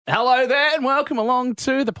Hello there and welcome along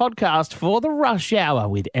to the podcast for the Rush Hour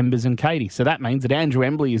with Embers and Katie. So that means that Andrew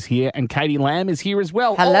Embley is here and Katie Lamb is here as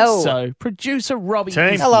well. Hello. Also, producer Robbie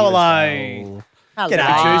Team. is Hello, here as well. Hello.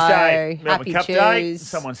 G'day. Tuesday. Happy Melbourne Cup Day. Tues.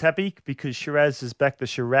 Someone's happy because Shiraz is back to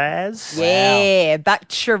Shiraz. Yeah, back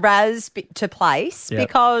to Shiraz to place Yep.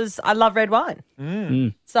 because I love red wine.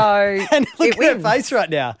 So And look it at her wins. face right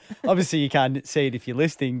now. Obviously, you can't see it if you're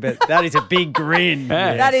listening, but that is a big grin.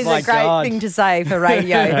 Yeah. That is My a great God. thing to say for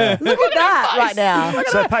radio. Look at that right now.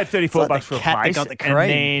 So I paid $34 like for the a cat that place. got the And cream.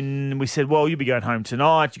 then we said, well, you'll be going home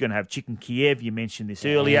tonight. You're going to have chicken Kiev. You mentioned this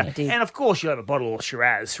earlier. did. And of course, you'll have a bottle of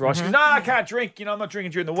Shiraz, right? She goes, no, I can't drink. I'm not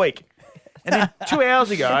drinking during the week. And then 2 hours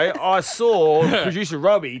ago, I saw producer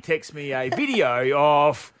Robbie text me a video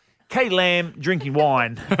of Katie Lamb drinking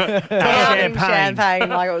wine, Downing champagne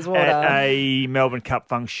like it was water. at a Melbourne Cup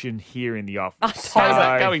function here in the office. How's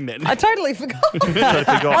that going then? I totally forgot. Totally I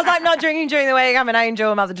forgot. was like not drinking during the week. I'm an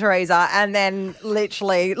angel, Mother Teresa, and then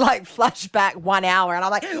literally like flashback 1 hour, and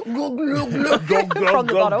I'm like glug, glug, glug, from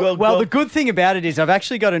the bottle. Well, the good thing about it is I've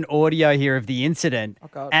actually got an audio here of the incident.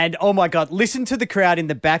 God. And oh my God, listen to the crowd in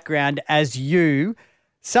the background as you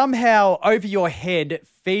somehow over your head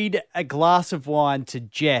feed a glass of wine to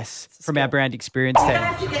Jess from our brand experience team. You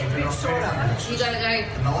don't know.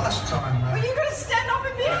 The last time, Well, you got to stand up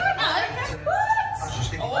and be like,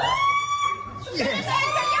 what?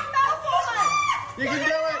 you can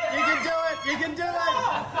do it. You can do it. You can do it.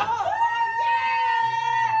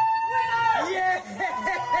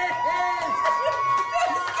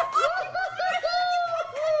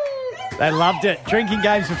 They loved it. Drinking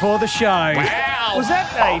games before the show. Wow. Was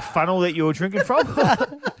that a funnel that you were drinking from?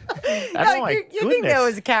 No, you think there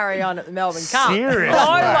was a carry on at the Melbourne Cup? Seriously? No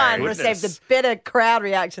one Goodness. received a better crowd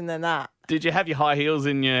reaction than that. Did you have your high heels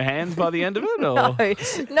in your hands by the end of it? Or? No,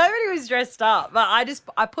 nobody was dressed up, but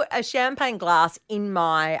I put a champagne glass in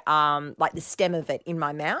my like the stem of it in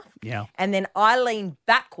my mouth. Yeah. And then I leaned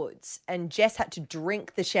backwards, and Jess had to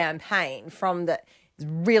drink the champagne from the. It's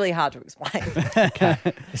really hard to explain.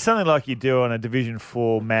 It's something like you do on a Division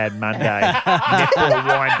 4 Mad Monday netball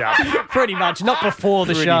wind-up. Pretty much, not before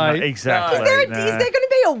the Pretty show. mu- Exactly. Is there no. going to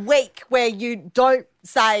be a week where you don't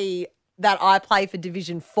say that I play for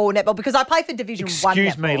Division 4 netball? Because I play for Division 1 netball.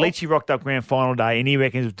 Excuse me, Leachy rocked up grand final day and he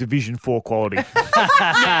reckons it's Division 4 quality.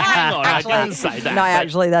 Hang on, I didn't say that. No,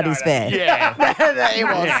 actually, that is fair. Yeah. It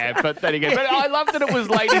was. Yeah, but there you go. But I love that it was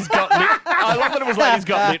ladies got lit. I love that it was ladies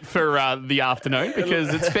got lit for the afternoon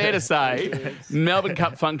because it's fair to say Melbourne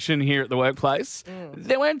Cup function here at the workplace.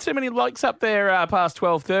 There weren't too many blokes up there past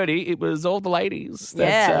 12:30. It was all the ladies that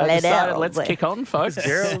Yeah, let decided out. let's kick on, folks.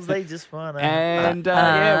 Girls, they just want to... And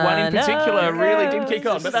yeah, one in particular really did kick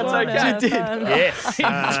on, but that's okay. She did. Yes.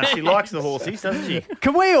 She likes the horsies, doesn't she?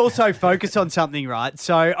 Can we also focus on something, right?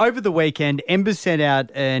 So over the weekend, Embers sent out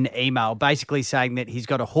an email basically saying that he's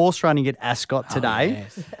got a horse running at Ascot today.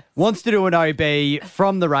 Wants to do an OB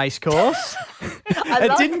from the racecourse.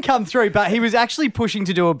 It didn't come through, but he was actually pushing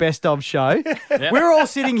to do a best of show. We were all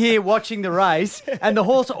sitting here watching the race, and the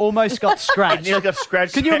horse almost got scratched. Nearly got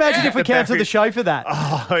scratched. Can you imagine if we cancelled the show for that?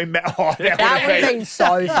 Oh, That would have been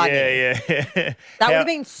so funny. Yeah. That would have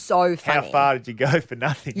been so funny. How far did you go for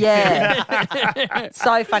nothing? Yeah.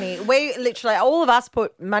 So funny. We literally, all of us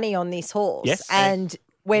put money on this horse. Yes. And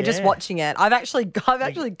we're just Yeah. watching it. I've actually got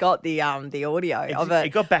the audio of it. it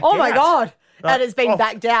got backed Oh my out. God. Like, And it's been oh,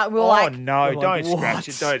 backed out. And we were Oh, like, no, don't what? scratch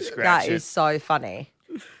it. Don't scratch that it. is so funny.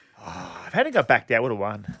 If had it got backed out, would have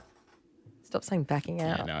won. Stop saying backing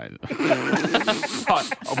out. No.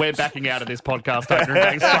 Oh, we're backing out of this podcast opener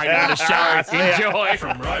and going straight into the show. Enjoy.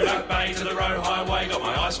 From Roebuck Bay to the Roe Highway, got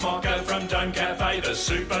my ice mocha from Dome Cafe, the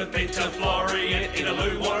Super Pit to Florrie,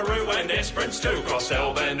 Inaloo, Wanneroo and Esperance too, across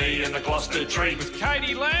Albany and the Gloucester Tree with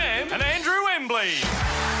Katie Lamb and Andrew Embley.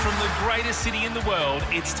 From the greatest city in the world,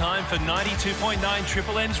 it's time for 92.9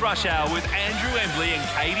 Triple M's Rush Hour with Andrew Embley and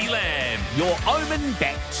Katie Lamb. Your omen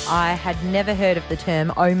bet. I had never heard of the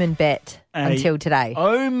term omen bet until today.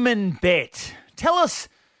 Omen bet. Tell us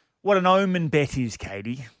what an omen bet is,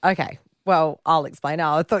 Katie. Okay. Well, I'll explain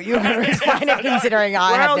now. I thought you were going to explain it considering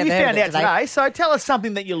I had never you heard found of out it today, so tell us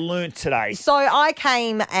something that you learnt today. So I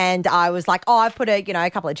came and I was like, I put a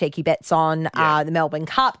couple of cheeky bets on the Melbourne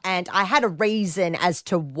Cup, and I had a reason as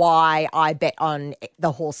to why I bet on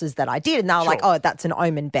the horses that I did. And they were like, oh, that's an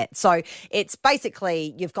omen bet. So it's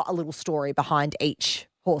basically you've got a little story behind each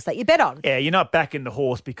horse that you bet on. Yeah, you're not backing the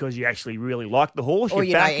horse because you actually really like the horse. Or You're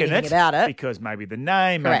you know backing anything about it. because maybe the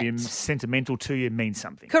name, Correct. maybe it's sentimental to you, means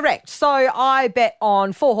something. Correct. So I bet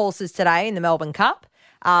on 4 horses today in the Melbourne Cup.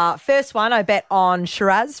 First one, I bet on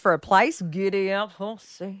Shiraz for a place. Giddy up,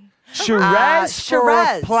 horsey. Shiraz for a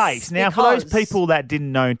Shiraz, place. Now, for those because- people that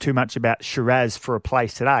didn't know too much about Shiraz for a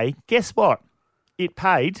place today, guess what? It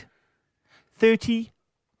paid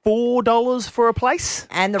 $34 for a place.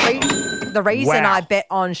 And the reason Wow. I bet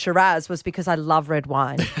on Shiraz was because I love red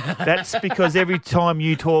wine. That's because every time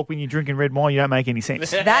you talk when you're drinking red wine, you don't make any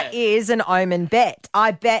sense. That is an omen bet.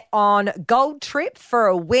 I bet on Gold Trip for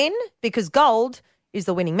a win because gold is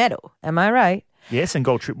the winning medal. Am I right? Yes, and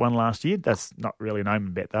Gold Trip won last year. That's not really an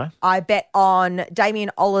omen bet, though. I bet on Damien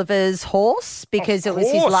Oliver's horse because it was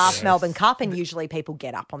his course. last Melbourne Cup, and usually people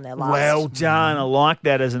get up on their last. Well done. I like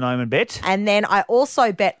that as an omen bet. And then I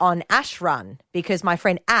also bet on Ash Run because my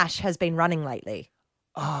friend Ash has been running lately.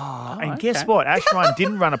 And guess what? Ash Run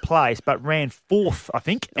didn't run a place, but ran fourth, I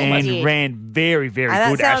think, and did. ran very, very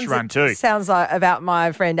And good Ash Run too. Sounds like about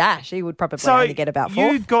my friend Ash. He would probably So only get about you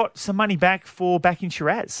fourth. got some money back for backing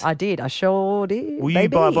Shiraz. I did. I sure did. Will you baby.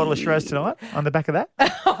 buy a bottle of Shiraz tonight on the back of that?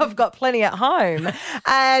 I've got plenty at home.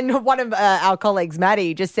 And one of our colleagues,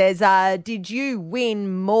 Maddie, just says, did you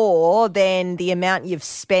win more than the amount you've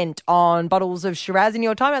spent on bottles of Shiraz in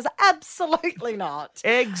your time? I was like, absolutely not.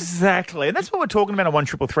 Exactly. And that's what we're talking about on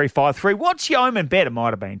 133353. What's your omen bet? It might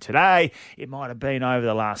have been today. It might have been over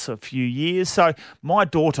the last few years. So my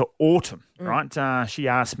daughter, Autumn, right, she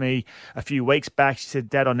asked me a few weeks back, she said,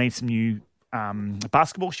 Dad, I need some new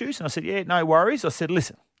basketball shoes. And I said, yeah, no worries. I said,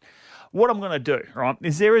 listen, what I'm going to do, right,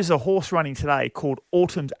 is there is a horse running today called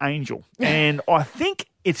Autumn's Angel. And I think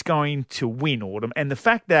it's going to win, Autumn. And the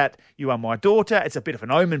fact that you are my daughter, it's a bit of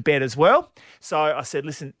an omen bet as well. So I said,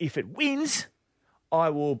 listen, if it wins, I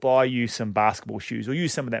will buy you some basketball shoes or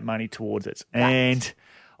use some of that money towards it. And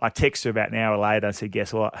I texted her about an hour later and said,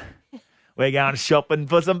 guess what? We're going shopping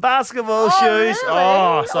for some basketball shoes. Really?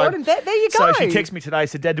 Oh, Autumn, there you So go. she texted me today,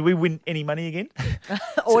 said, Dad, did we win any money again?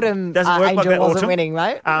 Autumn Doesn't work like Angel that, wasn't Autumn. winning,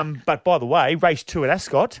 right? But by the way, race 2 at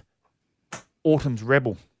Ascot, Autumn's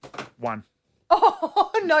Rebel won. Oh,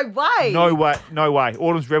 no way. No way, no way.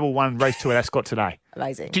 Autumn's Rebel won race 2 at Ascot today.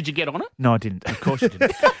 Amazing. Did you get on it? No, I didn't. Of course you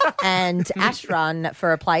didn't. And Ash Run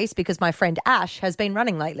for a place because my friend Ash has been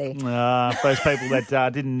running lately. For those people that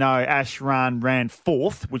didn't know, Ash ran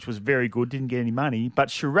 4th, which was very good, didn't get any money. But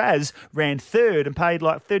Shiraz ran 3rd and paid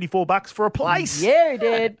like $34 for a place. Yeah, he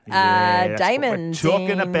did. Yeah, that's what Damon's we're talking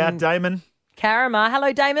in about, Damon. Carama.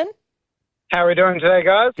 Hello, Damon. How are we doing today,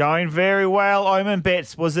 guys? Going very well. Omen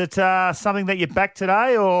bets. Was it something that you backed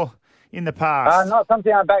today or in the past? Not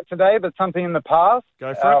something I backed today, but something in the past.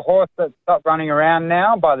 Go for A it. horse that stopped running around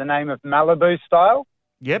now by the name of Malibu Style.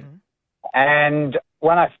 Yep. And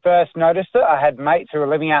when I first noticed it, I had mates who were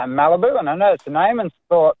living out in Malibu, and I noticed the name and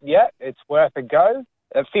thought, yeah, it's worth a go.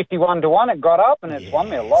 At 51-1, it got up, and it's won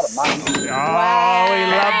me a lot of money. Oh,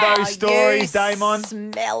 we love those stories, You Damon.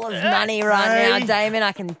 Smell of money right now, Damon.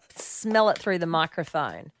 I can smell it through the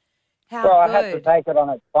microphone. How Well, I good. had to take it on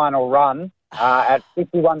its final run at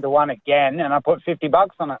 51-1 again, and I put $50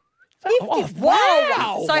 on it.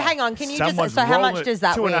 Wow. So hang on, can you Someone's just, so how rolling much it. does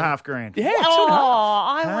that win? $2.5 grand. Yeah, Oh,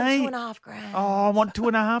 I want Hey. $2.5 grand. Oh, I want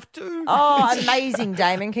 2.5 too. Oh, amazing,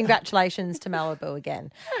 Damon. Congratulations to Malibu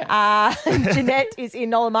again. Jeanette is in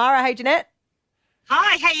Nollamara. Hey, Jeanette.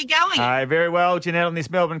 Hi, how you going? Hi, very well, Jeanette, on this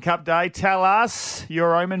Melbourne Cup day. Tell us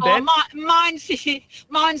your omen bet.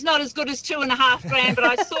 Mine's not as good as $2.5 grand, but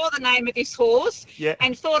I saw the name of this horse Yeah.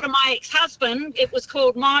 and thought of my ex-husband. It was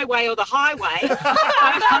called My Way or the Highway.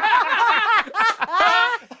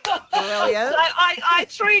 Brilliant. So I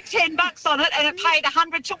threw $10 on it and it paid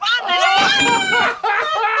 100 to 1.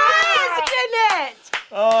 Yes, Jeanette.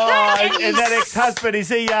 Oh, and that ex-husband, is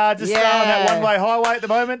he just throwing that Yeah. one-way highway at the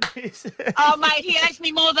moment? Oh, mate, he owes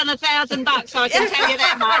me more than $1,000, so I can tell you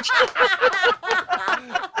that much.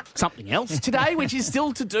 Something else today, which is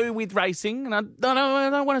still to do with racing. And I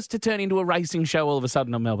don't want us to turn into a racing show all of a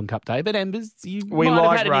sudden on Melbourne Cup Day. But Embers, you We might like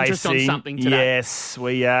have had an interest on racing. something today. Yes,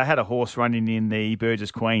 we had a horse running in the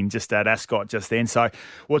Burgess Queen just at Ascot just then. So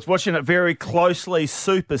was watching it very closely.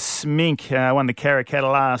 Super Smink won the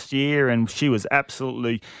Karrakatta last year, and she was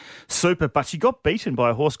absolutely super. But she got beaten by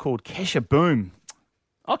a horse called Kesha Boom.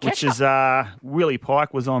 Oh, Which catch up. is Willie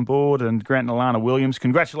Pike was on board and Grant and Alana Williams.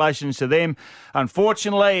 Congratulations to them.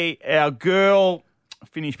 Unfortunately, our girl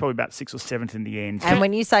finished probably about 6th or 7th in the end. And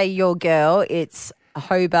when you say your girl, it's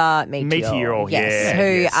Hobart Meteor. Meteor, yes. yeah,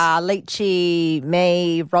 Who yes. Leachy,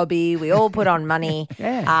 me, Robbie, we all put on money.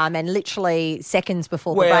 And literally seconds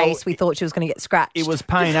before the Well, race, we thought she was going to get scratched. It was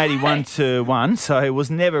paying 81 to 1, so it was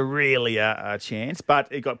never really a chance. But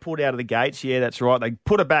it got pulled out of the gates. Yeah, that's right. They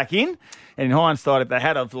put her back in. And in hindsight, if they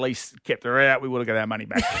had at least kept her out, we would have got our money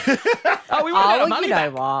back. Oh, we would have Oh, our money you know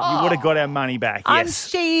back. what? You would have got our money back, yes.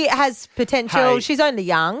 She has potential. Hey. She's only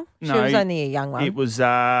young. She No, was only a young one. It was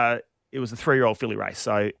it was a 3-year-old filly race,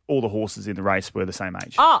 so all the horses in the race were the same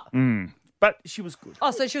age. Oh. But she was good. Oh,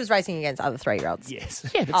 so she was racing against other 3-year-olds. Yes.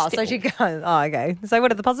 Yeah, but Oh, still. so she goes. Oh, okay. So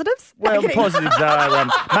what are the positives? Well, the positives are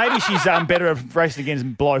maybe she's better at racing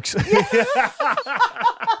against blokes. Tell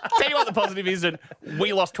you what the positive is that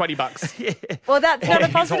we lost $20. Well, that's not a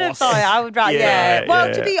his positive, horse. though. I would rather, Yeah, Well,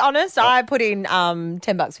 yeah. to be honest, I put in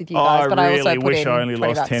 $10 with you guys, but I also really put wish in I only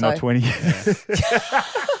 $20, lost 10 so or 20.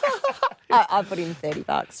 I put in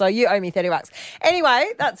 $30, so you owe me $30.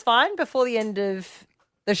 Anyway, that's fine. Before the end of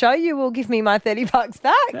the show, you will give me my $30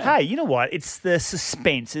 back. Hey, you know what? It's the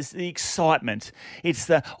suspense. It's the excitement. It's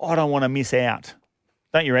the, I don't want to miss out.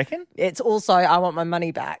 Don't you reckon? It's also, I want my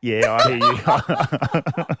money back. Yeah, I hear you.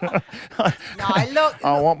 No, look.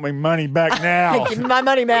 I want my money back now. Give me my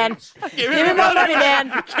money, man. Give me my money,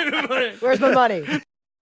 man. Where's my money?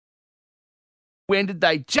 When did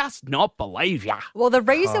they just not believe you? Well, the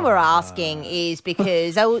reason we're asking is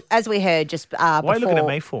because, as we heard just What are before, you looking at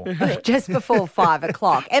me for? just before 5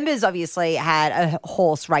 o'clock, Embers obviously had a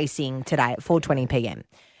horse racing today at 4:20 p.m.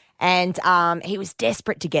 And he was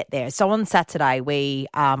desperate to get there. So on Saturday, we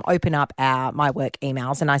open up my work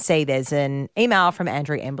emails, and I see there's an email from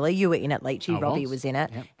Andrew Embley. You were in it, Leachy. Robbie was in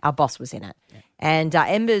it. Yep. Our boss was in it. Yep. And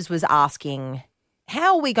Embers was asking,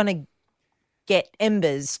 how are we going to get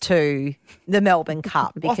Embers to the Melbourne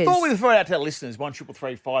Cup? I thought we'd throw it out to our listeners,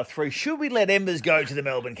 133353. Should we let Embers go to the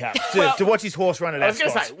Melbourne Cup to watch his horse run at I was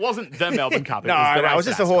Ascot? going to say, it wasn't the Melbourne Cup. No, it was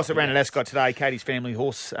just a the horse that ran at Ascot today, Katie's family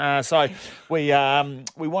horse. So we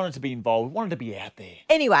wanted to be involved. We wanted to be out there.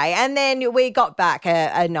 Anyway, and then we got back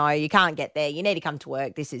a no, you can't get there. You need to come to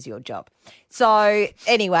work. This is your job. So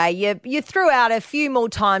anyway, you threw out a few more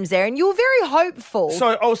times there, and you were very hopeful. So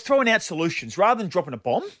I was throwing out solutions rather than dropping a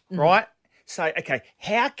bomb, right? Say, okay,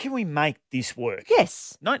 how can we make this work?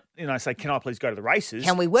 Yes. Not, say, can I please go to the races?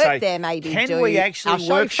 Can we work Say, there maybe? Can do we our actually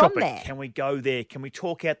show workshop from it? there? Can we go there? Can we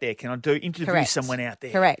talk out there? Can I interview Correct. someone out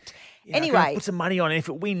there? Correct. Can I Anyway. put some money on it. If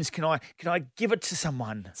it wins, can I give it to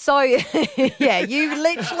someone? So, yeah, you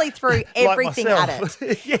literally threw everything at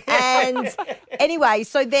it. Yeah. And anyway,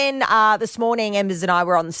 so then this morning, Embers and I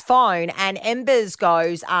were on this phone, and Embers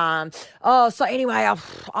goes, so anyway,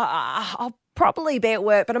 I'll probably be at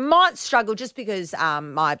work, but I might struggle just because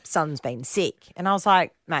my son's been sick. And I was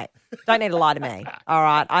like, mate, don't need to lie to me. All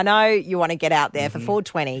right. I know you want to get out there for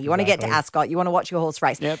 4:20. You want to get to Ascot. You want to watch your horse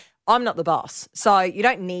race. Yep. I'm not the boss, so you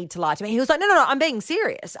don't need to lie to me. He was like, no, I'm being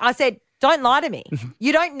serious. I said, don't lie to me.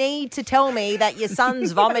 You don't need to tell me that your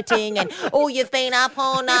son's vomiting and, you've been up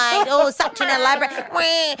all night. Such an elaborate.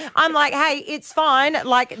 I'm like, hey, it's fine.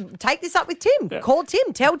 Like, take this up with Tim. Yeah. Call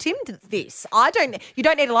Tim. Tell Tim this. You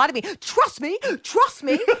don't need to lie to me. Trust me.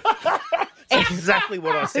 Exactly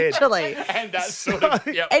what I said. Literally. And that's sort of,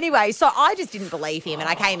 yep. Anyway, so I just didn't believe him, and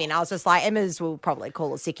I came in. I was just like, Emma's will probably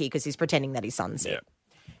call a sickie because he's pretending that his son's sick. Yep.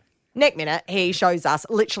 Next minute, he shows us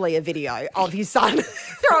literally a video of his son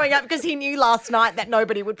throwing up because he knew last night that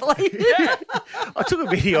nobody would believe him. Yeah. I took a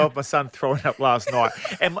video of my son throwing up last night,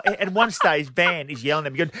 and at one stage, Van is yelling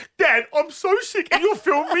at me, going, Dad, I'm so sick, and you're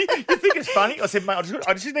filming me. You think it's funny? I said, mate,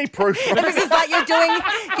 I just need proof. It was just like,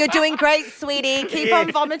 you're doing great, sweetie. Keep on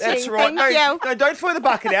vomiting. That's right. Thank you. No, don't throw the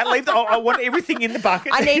bucket out. I want everything in the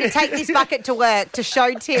bucket. I need to take this bucket to work to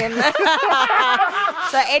show Tim.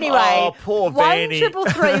 So anyway, poor Vanny.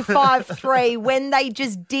 133353. When they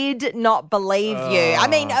just did not believe you. I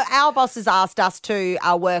mean, our boss has asked us to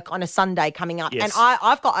work on a Sunday coming up, Yes. and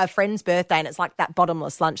I've got a friend's birthday, and it's like that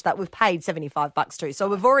bottomless lunch that we've paid $75 to. So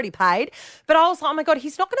we've already paid. But I was like, oh my God,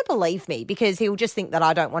 he's not going to believe me because he'll just think that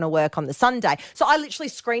I don't want to work on the Sunday. So I literally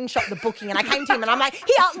screenshot the booking, and I came to him, and I'm like, here,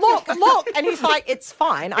 look, and he's like, it's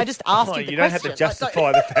fine. I just asked you the You don't question. have to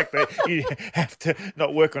justify the fact that you have to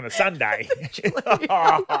not work on a Sunday.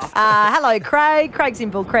 Hello, Craig. Craig's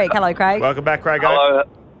in Bull Creek. Hello, Craig. Welcome back, Craig.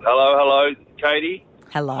 Hello, Katie.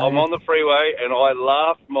 Hello. I'm on the freeway and I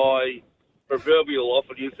laughed my proverbial off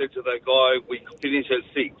and you said to that guy, we finish at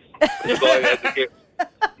 6. The guy had to get...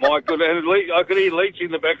 My good, and I could hear Leach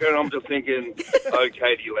in the background. I'm just thinking,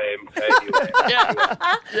 Katie Lamb.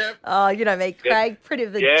 Yeah. Oh, you know me, Craig. Pretty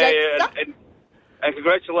of the And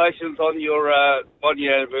congratulations on your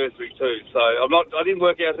anniversary too. So I didn't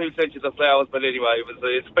work out who sent you the flowers, but anyway,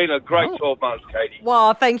 it's been a great 12 months, Katie.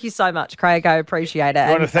 Well, thank you so much, Craig. I appreciate it.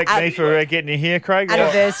 You want to thank me for getting you here, Craig?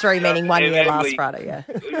 Anniversary meaning 1 year last Emily, Friday. Yeah.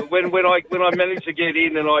 When I manage to get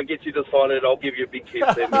in and I get you to sign it, I'll give you a big kiss.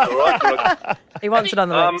 Then, all right? He wants it on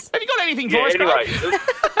the lips. Have you got anything for us, anyway. Craig?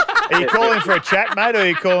 Are you calling for a chat, mate, or are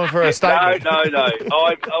you calling for a statement? No.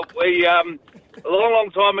 We a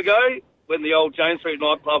long time ago, when the old James Street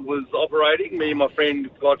nightclub was operating, me and my friend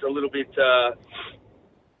got a little bit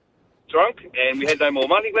drunk, and we had no more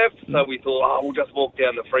money left, so we thought, we'll just walk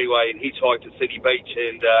down the freeway and hitchhike to City Beach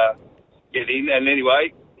and get in. And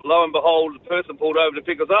anyway, lo and behold, the person pulled over to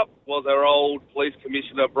pick us up was our old police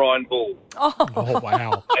commissioner, Brian Bull. Oh,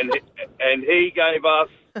 wow. And he gave us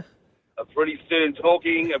a pretty stern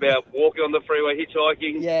talking about walking on the freeway,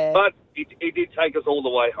 hitchhiking. Yeah. But he did take us all the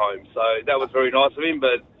way home, so that was very nice of him.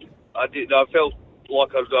 But I felt like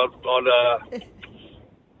I'd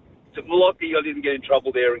lucky I didn't get in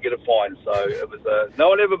trouble there and get a fine. So it was no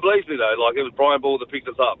one ever believes me though. Like it was Brian Ball that picked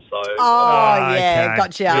us up. So yeah,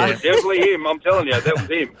 gotcha. Yeah. definitely him. I'm telling you, that was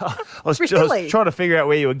him. I was Really? trying to figure out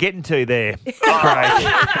where you were getting to there.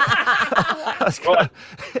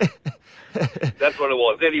 That's what it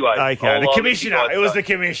was. Anyway. Okay, the commissioner. It was the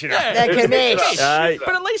commissioner. The commish.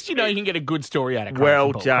 But at least you know you can get a good story out of Craig. Well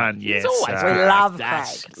from Paul done, Craig. yes. It's always We good. love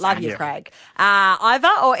That's- Craig. Love you, yeah. Craig.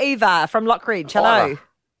 Ivor or Eva from Lockridge? Hello. Ivor.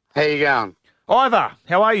 How you going? Ivor,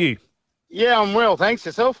 how are you? Yeah, I'm well. Thanks.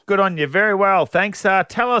 Yourself? Good on you. Very well. Thanks.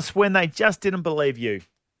 Tell us when they just didn't believe you.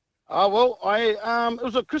 Well, it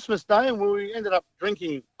was a Christmas day, and we ended up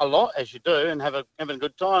drinking a lot, as you do, and having a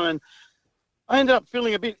good time. And I ended up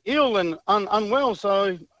feeling a bit ill and unwell,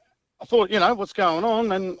 so I thought, what's going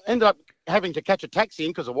on, and ended up having to catch a taxi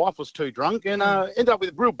in because the wife was too drunk, and ended up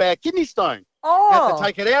with a real bad kidney stone. Had to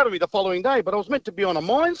take it out of me the following day, but I was meant to be on a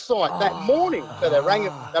mine site that morning. So they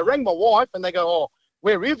rang my wife, and they go,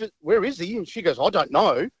 where is he? And she goes, I don't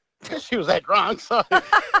know. She was that drunk. So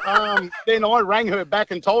then I rang her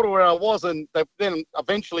back and told her where I was, and then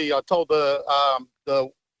eventually I told the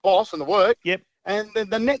boss and the work. Yep. And then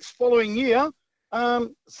the next following year,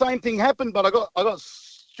 same thing happened, but I got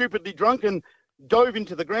stupidly drunk and dove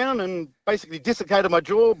into the ground and basically dislocated my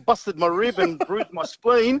jaw, busted my rib and bruised my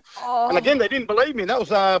spleen. And again, they didn't believe me. And that was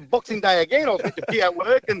Boxing Day again. I was meant to be at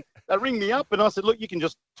work, and they ring me up, and I said, look, you can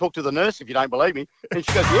just talk to the nurse if you don't believe me. And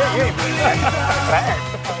she goes, yeah.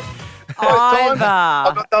 Ivor.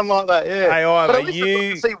 I got done like that, yeah. Hey, Ivor, but at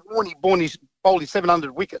least I got to see Warney bowled his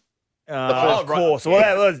 700 wicket. Of course. Well,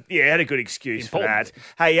 that was, had a good excuse for that.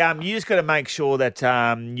 Hey, you just got to make sure that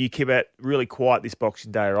you keep it really quiet this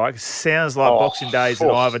Boxing Day, right? 'Cause it sounds like Boxing Days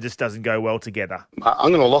and Ivor just doesn't go well together. I'm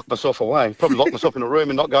going to lock myself away. Probably lock myself in a room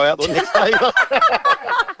and not go out the next day.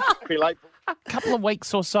 Be late. A couple of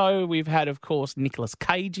weeks or so, we've had, of course, Nicolas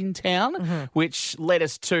Cage in town, which led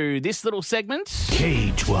us to this little segment.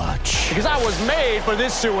 Cage Watch. Because I was made for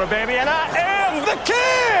this sewer, baby, and I am the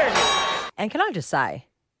king! And can I just say,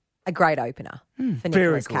 a great opener for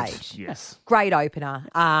Very Nicolas good. Cage. Yes. Great opener.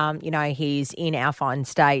 He's in our fine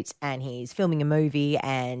state and he's filming a movie,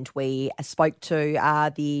 and we spoke to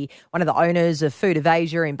one of the owners of Food of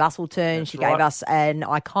Asia in Bustleton. She gave us an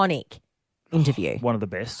iconic interview. One of the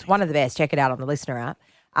best. One of the best. Check it out on the Listener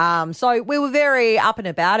app. So we were very up and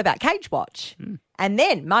about Cage Watch. And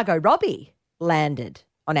then Margot Robbie landed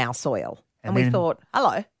on our soil. And we then- thought,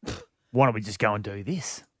 hello. Why don't we just go and do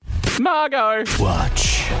this? Margot.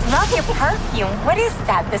 Watch. Love your perfume. What is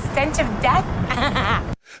that? The stench of death?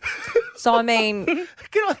 So, I mean, Can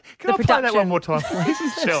I play that production- one more time, please?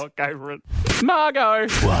 Sure, go for it. Margot.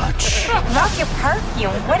 Watch. Love your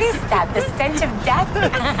perfume. What is that? The stench of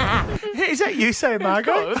death? Is that you saying,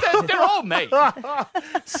 Margot? They're all me.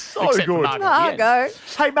 So Except for good. Margot. Margot.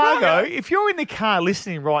 Hey, Margot, if you're in the car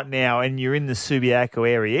listening right now and you're in the Subiaco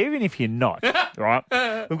area, even if you're not, right,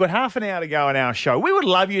 we've got half an hour to go on our show. We would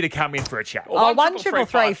love you to come in for a chat. Oh,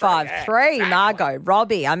 13353, Margot,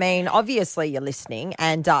 Robbie. I mean, obviously you're listening,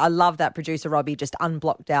 and I love that producer Robbie just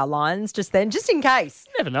unblocked our lines just then, just in case.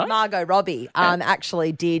 Never know. Margot Robbie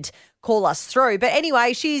actually did call us through. But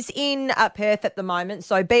anyway, she's in Perth at the moment,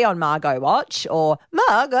 so be on Margot Watch or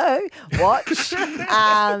Margot Watch.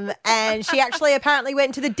 And she actually apparently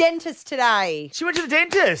went to the dentist today. She went to the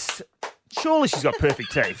dentist. Surely she's got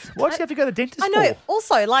perfect teeth. Why does she have to go to the dentist I know. for?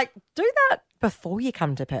 Also, do that before you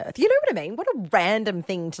come to Perth. You know what I mean? What a random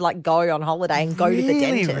thing to go on holiday and go to the Really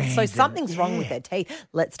dentist. So random, something's wrong with their teeth.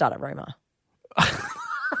 Let's start a rumour.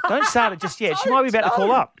 Don't start it just yet. She might be about to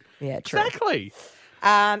call up. Yeah, true. Exactly.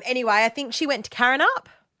 Anyway, I think she went to Karen Up.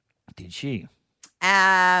 Did she?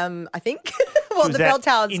 I think. Well, Was the that Bell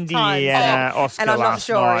Towers Indiana Times. Oscar And I'm not last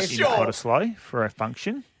sure night if- in Cottesloe for a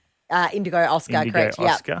function. Indigo Oscar, Indigo correct?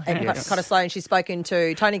 Oscar, Yeah. And yes. Cottesloe, and she's spoken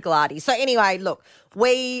to Tony Gallardi. So anyway, look,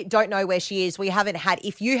 we don't know where she is. We haven't had.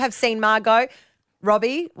 If you have seen Margot,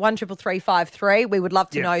 Robbie, 13353, we would love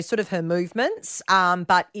to know sort of her movements.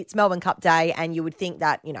 But it's Melbourne Cup Day, and you would think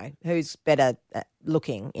that, who's better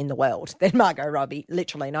looking in the world than Margot Robbie?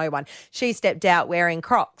 Literally no one. She stepped out wearing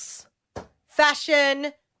Crocs.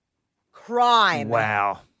 Fashion crime.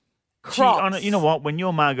 Wow. Crocs. You know what? When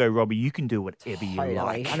you're Margot Robbie, you can do whatever you Totally.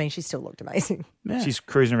 like. I mean, she still looked amazing. She's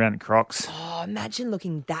cruising around in Crocs. Oh, imagine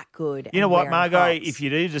looking that good. You know and what, wearing Margot? Crocs. If you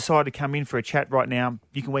do decide to come in for a chat right now,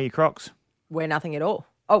 you can wear your Crocs. Wear nothing at all.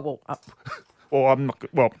 Oh, well, Or I'm not.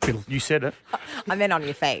 Well, you said it. I meant on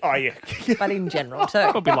your feet. Oh yeah. But in general, too.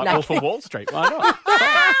 It'll be like No. Wolf of Wall Street. Why not?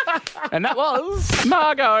 And that was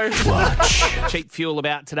Margot. Cheap fuel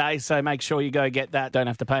about today, so make sure you go get that. Don't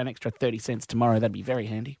have to pay an extra 30 cents tomorrow. That'd be very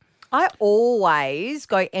handy. I always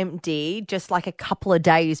go empty just like a couple of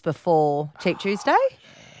days before Cheap Tuesday.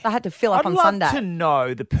 So I had to fill up on Sunday. I'd love to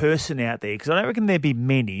know the person out there, because I don't reckon there'd be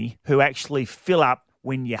many who actually fill up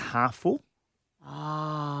when you're half full.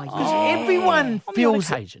 Oh, Because everyone feels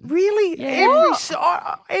occasion. really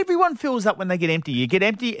everyone fills up when they get empty. You get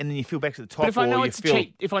empty and then you fill back to the top. But if I know or it's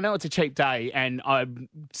cheap, if I know it's a cheap day and I'm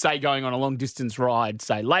say going on a long distance ride,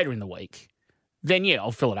 say later in the week, then yeah,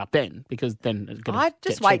 I'll fill it up then because then it's gonna I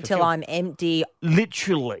just get wait cheaper till fuel. I'm empty.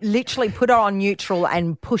 literally Put it on neutral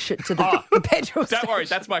and push it to the petrol Don't worry,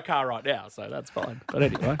 station. that's my car right now, so that's fine. But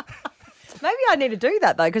anyway. Maybe I need to do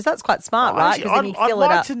that though, because that's quite smart, right? Because then you I'd fill it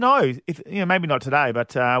like up. to know if maybe not today,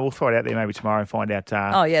 but we'll throw it out there maybe tomorrow and find out.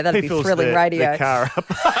 Oh, yeah, that'd who be fills thrilling the, radio. The car up.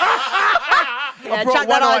 Yeah, chuck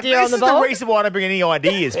that idea on the This is board. the reason why I don't bring any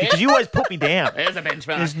ideas, because you always put me down. There's a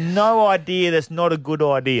benchmark. There's no idea that's not a good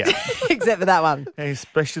idea, Except for that one.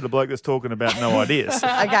 especially the bloke that's talking about no ideas.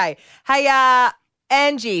 Okay. Hey,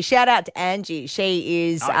 Angie, shout out to Angie. She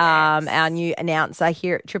is our new announcer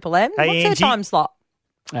here at Triple M. Hey, What's Angie. her time slot?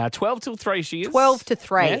 12 till 3 she is. 12 to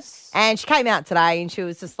 3. Yes. And she came out today and she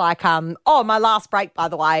was just like, oh, my last break, by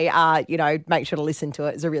the way, make sure to listen to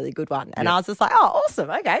it. It's a really good one. And I was just like, oh, awesome.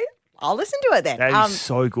 Okay. I'll listen to it then. That is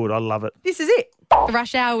so good. I love it. This is it. The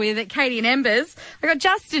Rush Hour with Katie and Embers. I got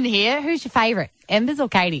Justin here. Who's your favourite, Embers or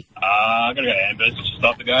Katie? I'm going to go Embers. Just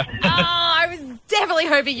stop the go. Oh, I was definitely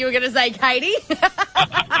hoping you were going to say Katie.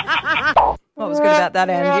 What was good about that,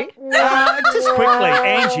 Angie? Just quickly,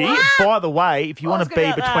 Angie, by the way, if you want to good be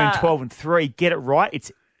about between that? 12 and 3, get it right.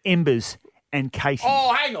 It's Embers and Katie.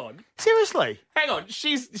 Oh, hang on. Seriously. Hang on.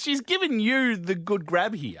 She's given you the good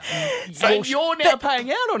grab here. So you're now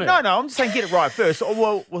paying out on it. No, I'm just saying get it right first. Oh,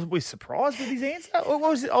 well, was we surprised with his answer? What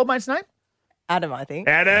was the old mate's name? Adam, I think.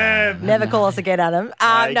 Adam. Never call us again, Adam.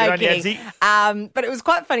 Hey, No good on you, kidding. But it was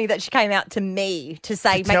quite funny that she came out to me to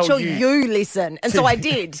say, To make tell sure you. you listen. And so I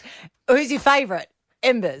did. Who's your favourite?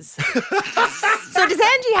 Embers. So does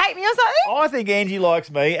Angie hate me or something? I think Angie likes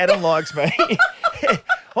me. Adam likes me.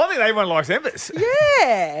 I think everyone likes Embers.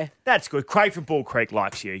 Yeah. That's good. Craig from Bull Creek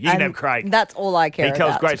likes you. You can And have Craig. That's all I care He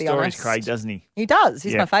tells about, great to be stories, honest. Craig, doesn't he? He does.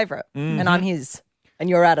 He's Yeah. my favourite. And I'm his. And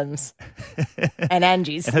you're Adam's. And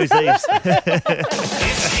Angie's. And who's Eve's? It's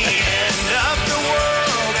the end of the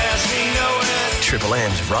world as we know it. Triple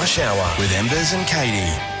M's Rush Hour with Embers and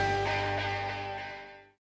Katie.